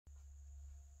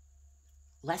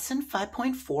Lesson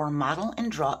 5.4, Model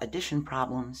and Draw Addition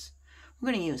Problems.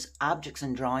 We're going to use objects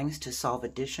and drawings to solve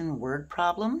addition word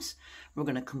problems. We're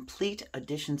going to complete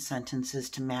addition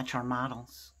sentences to match our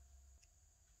models.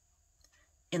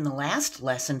 In the last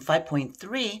lesson,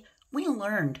 5.3, we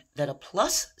learned that a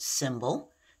plus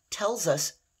symbol tells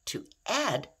us to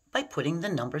add by putting the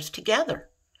numbers together.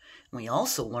 We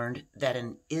also learned that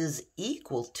an is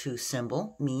equal to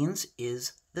symbol means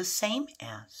is the same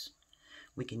as.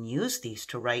 We can use these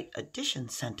to write addition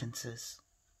sentences.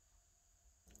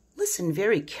 Listen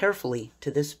very carefully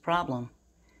to this problem.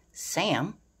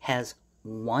 Sam has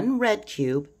 1 red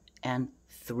cube and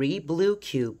 3 blue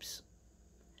cubes.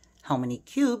 How many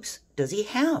cubes does he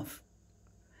have?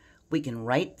 We can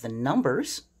write the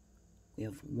numbers. We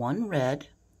have 1 red,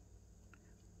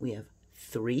 we have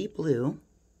 3 blue.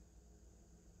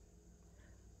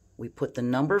 We put the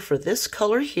number for this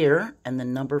color here and the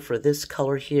number for this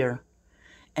color here.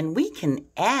 And we can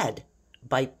add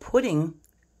by putting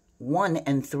 1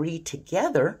 and 3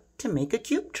 together to make a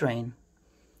cube train.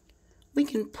 We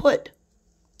can put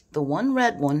the 1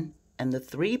 red one and the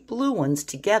 3 blue ones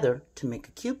together to make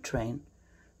a cube train.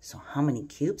 So how many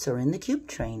cubes are in the cube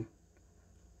train?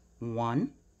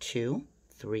 1, 2,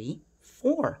 3,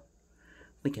 4.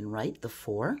 We can write the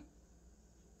 4.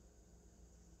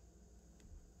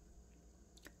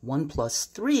 1 plus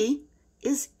 3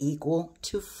 is equal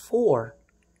to 4.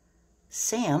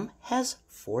 Sam has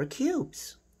 4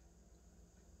 cubes.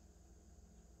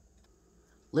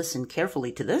 Listen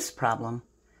carefully to this problem.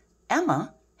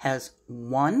 Emma has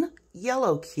 1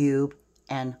 yellow cube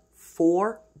and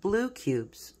 4 blue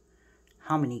cubes.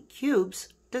 How many cubes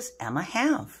does Emma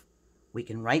have? We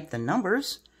can write the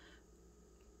numbers.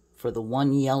 For the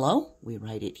 1 yellow, we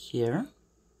write it here.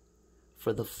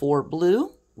 For the 4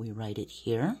 blue, we write it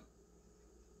here.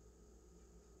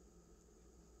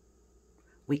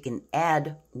 We can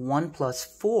add 1 plus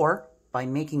 4 by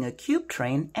making a cube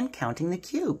train and counting the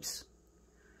cubes.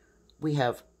 We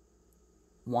have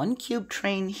 1 cube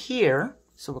train here,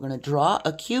 so we're going to draw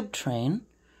a cube train.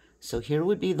 So here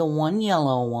would be the 1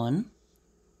 yellow one.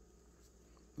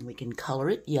 We can color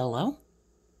it yellow.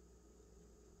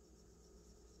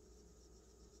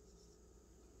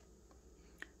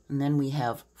 And then we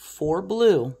have 4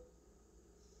 blue.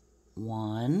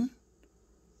 1,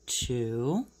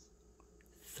 2,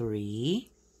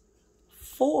 3,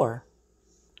 4.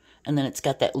 And then it's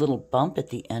got that little bump at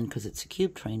the end because it's a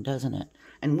cube train, doesn't it?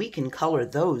 And we can color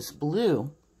those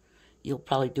blue. You'll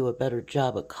probably do a better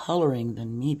job of coloring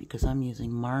than me because I'm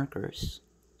using markers.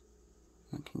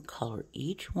 I can color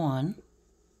each one.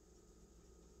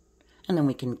 And then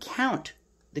we can count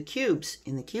the cubes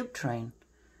in the cube train.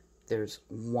 There's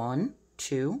 1,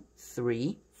 2,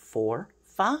 3, 4,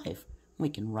 5. We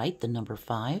can write the number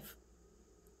 5.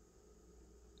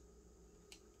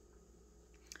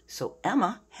 So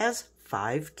Emma has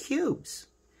 5 cubes.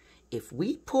 If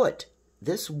we put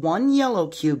this 1 yellow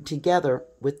cube together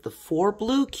with the 4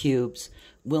 blue cubes,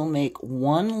 we'll make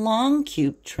 1 long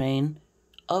cube train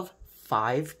of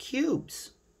 5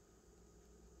 cubes.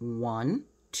 1,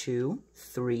 2,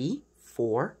 3,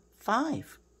 4,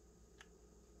 5.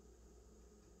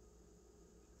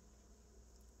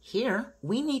 Here,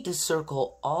 we need to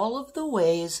circle all of the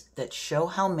ways that show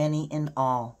how many in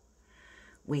all.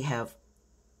 We have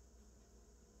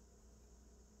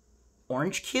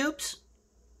orange cubes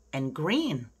and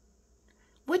green.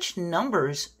 Which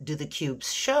numbers do the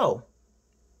cubes show?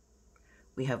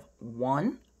 We have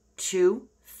 1, 2,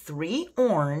 3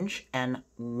 orange and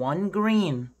 1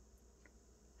 green.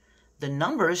 The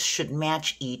numbers should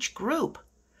match each group.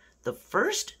 The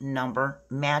first number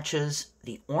matches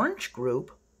the orange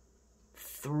group,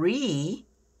 3.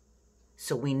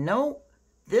 So we know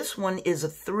this one is a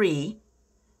 3.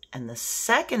 And the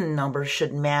second number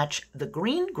should match the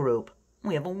green group.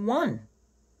 We have a 1.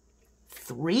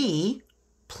 3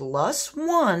 plus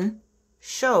 1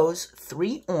 shows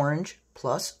 3 orange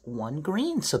plus 1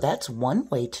 green. So that's one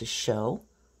way to show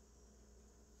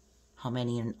how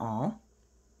many in all.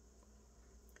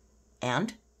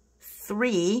 And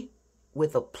 3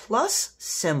 with a plus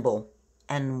symbol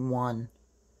and 1.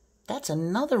 That's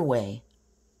another way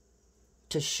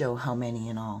to show how many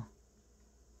in all.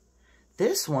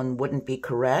 This one wouldn't be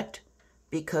correct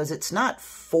because it's not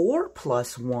 4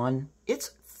 plus 1,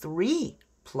 it's 3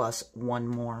 plus 1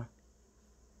 more.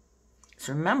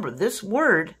 So remember, this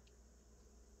word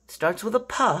starts with a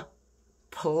P,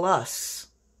 plus.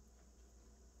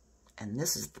 And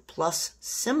this is the plus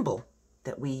symbol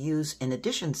that we use in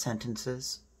addition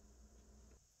sentences.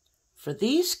 For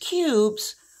these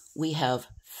cubes, we have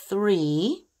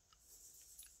 3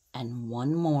 and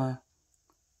 1 more.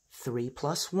 3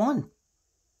 plus 1.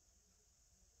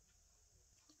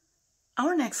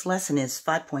 Our next lesson is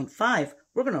 5.5.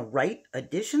 We're going to write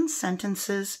addition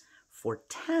sentences for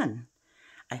 10.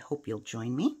 I hope you'll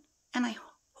join me, and I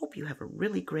hope you have a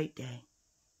really great day.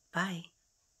 Bye.